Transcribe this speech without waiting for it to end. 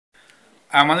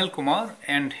I'm Anil Kumar,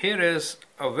 and here is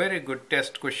a very good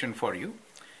test question for you.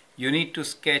 You need to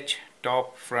sketch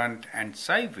top, front, and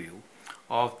side view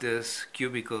of this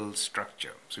cubicle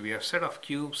structure. So we have set of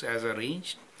cubes as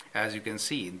arranged, as you can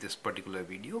see in this particular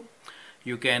video.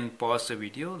 You can pause the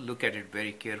video, look at it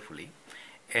very carefully,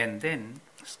 and then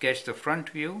sketch the front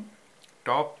view,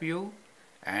 top view,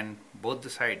 and both the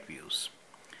side views.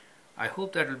 I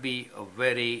hope that will be a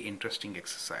very interesting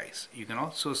exercise. You can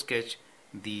also sketch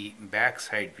the back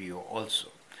side view also.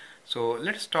 So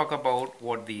let's talk about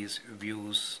what these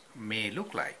views may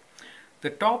look like. The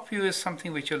top view is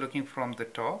something which you're looking from the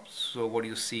top. So what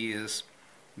you see is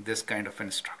this kind of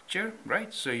a structure,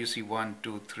 right? So you see 1,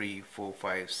 2, 3, 4,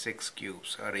 5, 6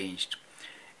 cubes arranged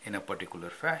in a particular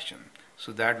fashion.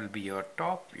 So that will be your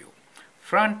top view.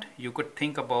 Front, you could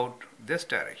think about this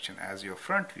direction as your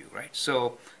front view, right?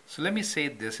 So let me say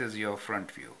this is your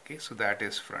front view, okay? So that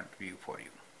is front view for you,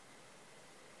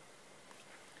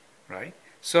 right?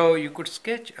 So you could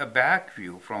sketch a back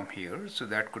view from here, so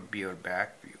that could be your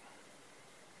back view.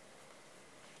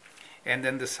 And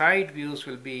then the side views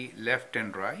will be left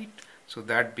and right, so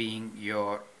that being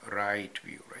your right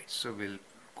view, right? So we'll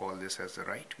call this as the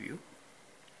right view.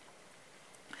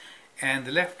 And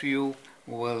the left view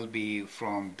will be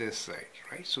from this side,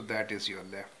 right? So that is your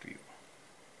left view.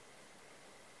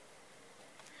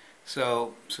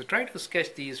 So try to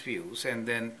sketch these views and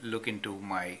then look into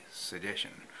my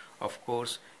suggestion. Of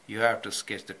course, you have to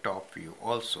sketch the top view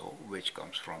also, which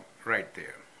comes from right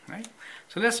there, right?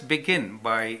 So let's begin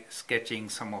by sketching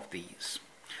some of these.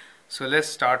 So let's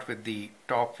start with the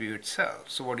top view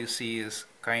itself. So what you see is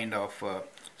kind of a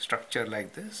structure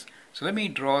like this. So let me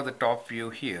draw the top view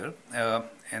here,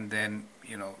 and then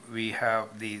we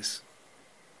have these.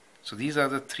 So these are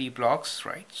the 3 blocks,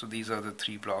 right? So these are the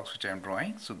 3 blocks which I'm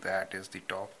drawing. So that is the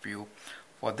top view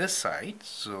for this side.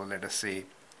 So let us say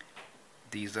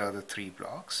these are the 3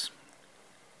 blocks.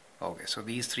 Okay, so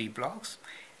these 3 blocks,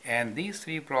 and these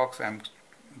 3 blocks I'm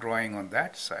drawing on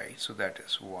that side. So that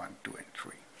is 1, 2, and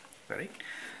 3, correct?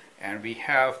 And we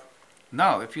have,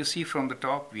 now if you see from the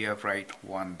top, we have right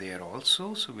 1 there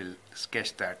also. So we'll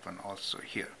sketch that one also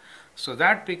here. So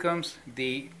that becomes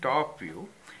the top view.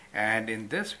 And in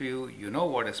this view, you know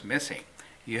what is missing.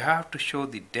 You have to show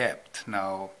the depth.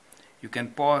 Now you can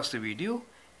pause the video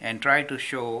and try to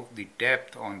show the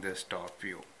depth on this top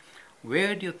view.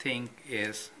 Where do you think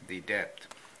is the depth?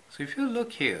 So if you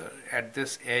look here at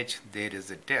this edge, there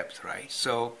is a depth, right?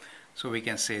 So we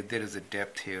can say there is a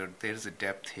depth here, there is a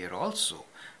depth here also.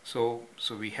 So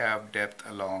we have depth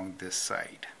along this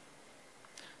side.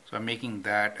 So I'm making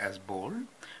that as bold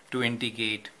to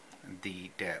indicate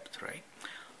the depth, right?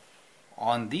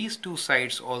 On these 2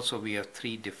 sides also we have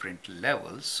 3 different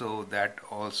levels, so that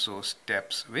also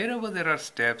steps, wherever there are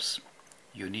steps,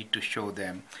 you need to show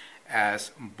them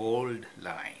as bold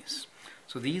lines.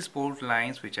 So these bold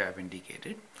lines which I have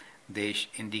indicated, they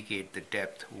indicate the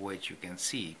depth which you can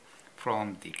see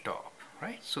from the top,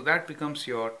 right? So that becomes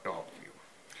your top view.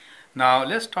 Now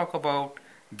let's talk about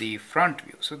the front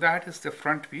view. So that is the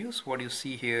front view. So what you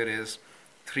see here is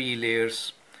 3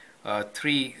 layers.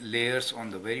 3 layers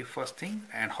on the very first thing,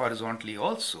 and horizontally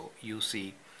also you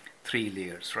see 3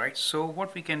 layers, right? So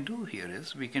what we can do here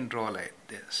is we can draw like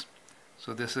this.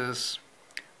 So this is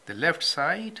the left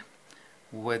side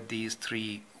with these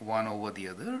 3 one over the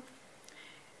other,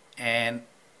 and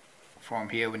from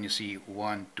here when you see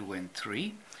 1, 2, and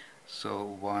 3, so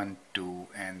 1, 2,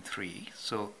 and 3,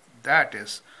 so that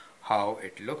is how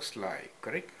it looks like,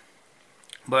 correct?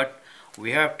 But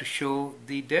we have to show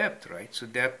the depth, right? So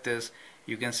depth is,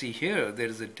 you can see here there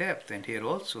is a depth, and here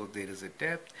also there is a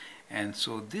depth, and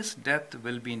so this depth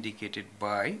will be indicated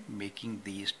by making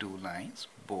these 2 lines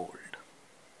bold.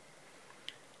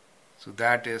 So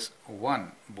that is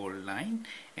 1 bold line,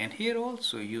 and here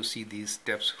also you see these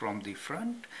steps from the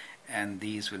front, and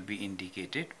these will be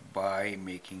indicated by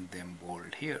making them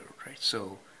bold here, right?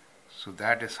 So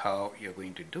that is how you're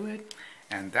going to do it,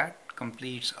 and that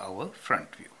completes our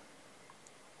front view.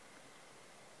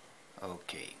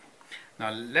 Okay, now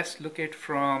let's look at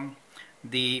from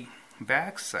the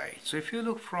back side. So if you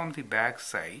look from the back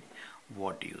side,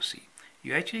 what do you see?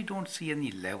 You actually don't see any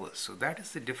levels. So that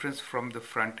is the difference from the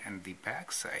front and the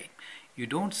back side. You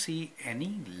don't see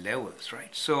any levels,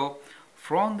 right? So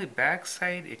from the back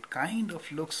side, it kind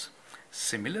of looks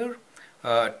similar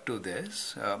to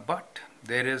this, but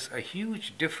there is a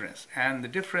huge difference, and the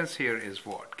difference here is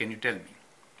what? Can you tell me?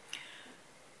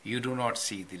 You do not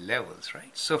see the levels,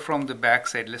 right? So from the back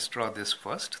side, let's draw this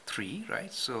first, 3,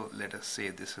 right? So let us say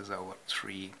this is our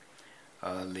 3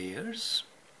 layers,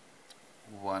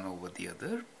 one over the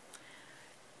other.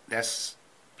 That's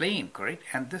plane, correct?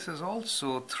 And this is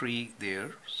also 3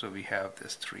 there, so we have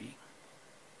this 3.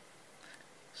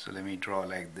 So let me draw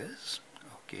like this.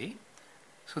 Okay,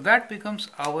 so that becomes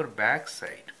our back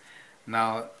side.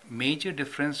 Now major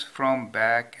difference from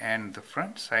back and the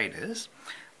front side is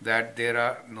that there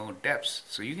are no depths.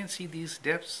 So you can see these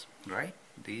depths, right?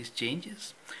 These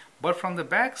changes. But from the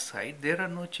back side there are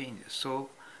no changes. So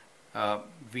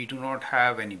we do not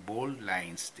have any bold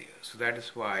lines there. So that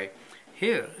is why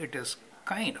here it is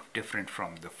kind of different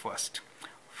from the first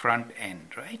front end,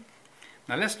 right?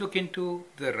 Now let's look into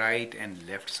the right and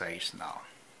left sides now.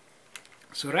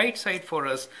 So right side for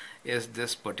us is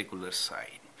this particular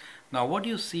side. Now what do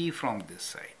you see from this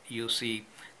side? You see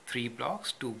 3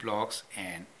 blocks, 2 blocks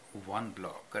and 1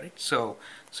 block, correct? So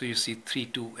you see 3,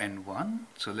 2 and 1.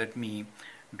 So let me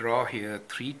draw here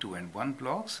 3, 2 and 1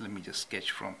 blocks. Let me just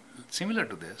sketch from similar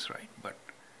to this, right? But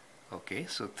okay,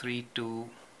 so 3, 2.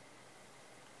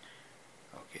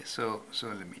 Okay, so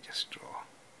let me just draw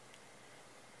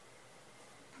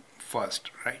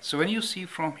first, right? So when you see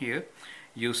from here,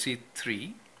 you see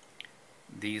 3,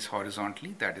 these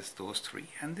horizontally, that is those 3,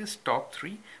 and this top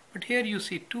 3, but here you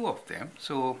see 2 of them.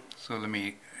 So let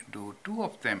me do 2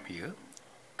 of them here,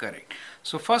 correct?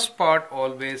 So first part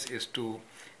always is to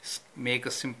make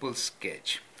a simple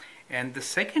sketch, and the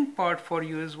second part for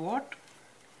you is what?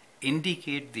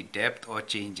 Indicate the depth or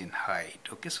change in height.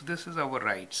 Okay, so this is our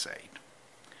right side.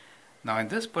 Now in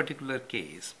this particular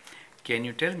case, can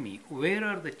you tell me where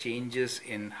are the changes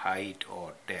in height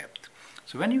or depth?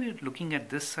 So when you are looking at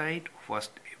this side,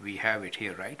 first we have it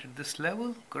here, right, at this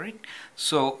level, correct?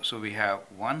 So we have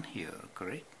 1 here,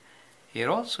 correct?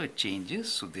 Here also it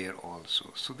changes, so there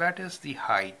also. So that is the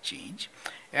height change.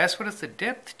 As far as the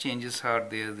depth changes are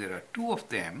there are 2 of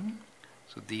them.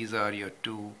 So these are your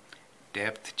 2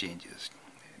 depth changes.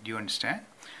 Do you understand?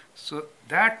 So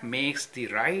that makes the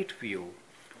right view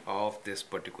of this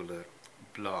particular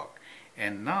block.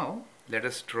 And now let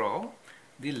us draw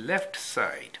the left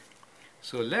side.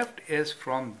 So left is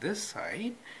from this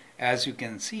side. As you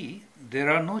can see, there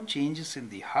are no changes in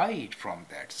the height from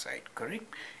that side,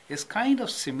 correct? It's kind of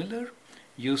similar.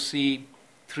 You see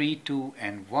 3, 2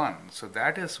 and 1. So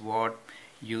that is what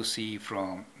you see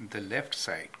from the left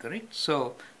side, correct?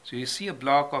 So you see a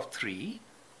block of 3,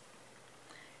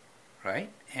 right?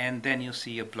 And then you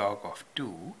see a block of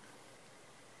 2.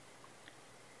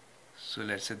 So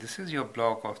let's say this is your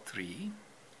block of 3,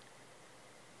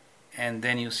 and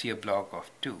then you see a block of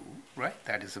 2, right?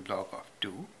 That is a block of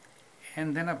 2,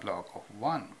 and then a block of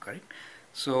 1, correct?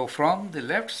 So from the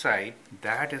left side,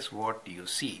 that is what you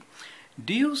see.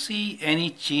 Do you see any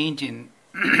change in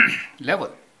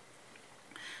level?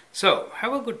 So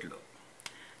have a good look.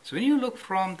 So when you look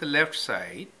from the left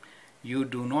side, you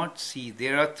do not see,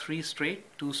 there are 3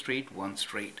 straight, 2 straight, 1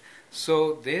 straight.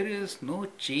 So there is no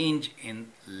change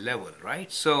in level, right?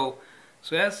 So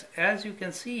as you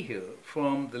can see here,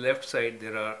 from the left side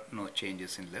there are no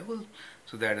changes in level.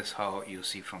 So that is how you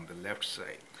see from the left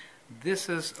side. This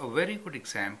is a very good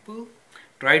example.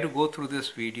 Try to go through this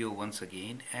video once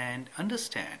again and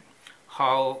understand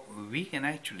how we can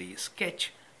actually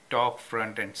sketch top,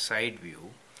 front and side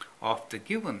view of the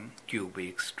given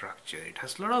cubic structure. It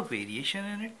has a lot of variation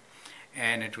in it,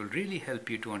 and it will really help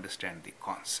you to understand the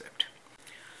concept.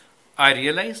 I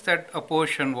realized that a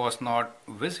portion was not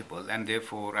visible, and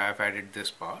therefore I have added this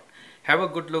part. Have a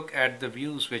good look at the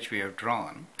views which we have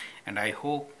drawn, and I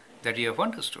hope that you have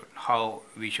understood how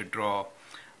we should draw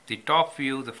the top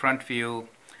view, the front view,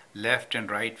 left and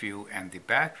right view and the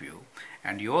back view,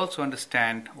 and you also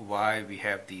understand why we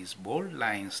have these bold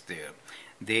lines there.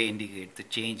 They indicate the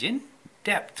change in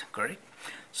depth, correct?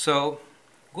 So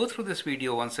go through this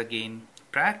video once again,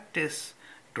 practice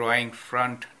drawing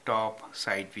front, top,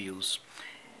 side views,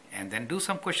 and then do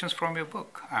some questions from your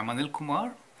book. I'm Anil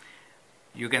Kumar.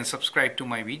 You can subscribe to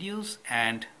my videos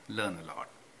and learn a lot.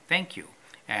 Thank you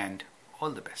and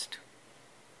all the best.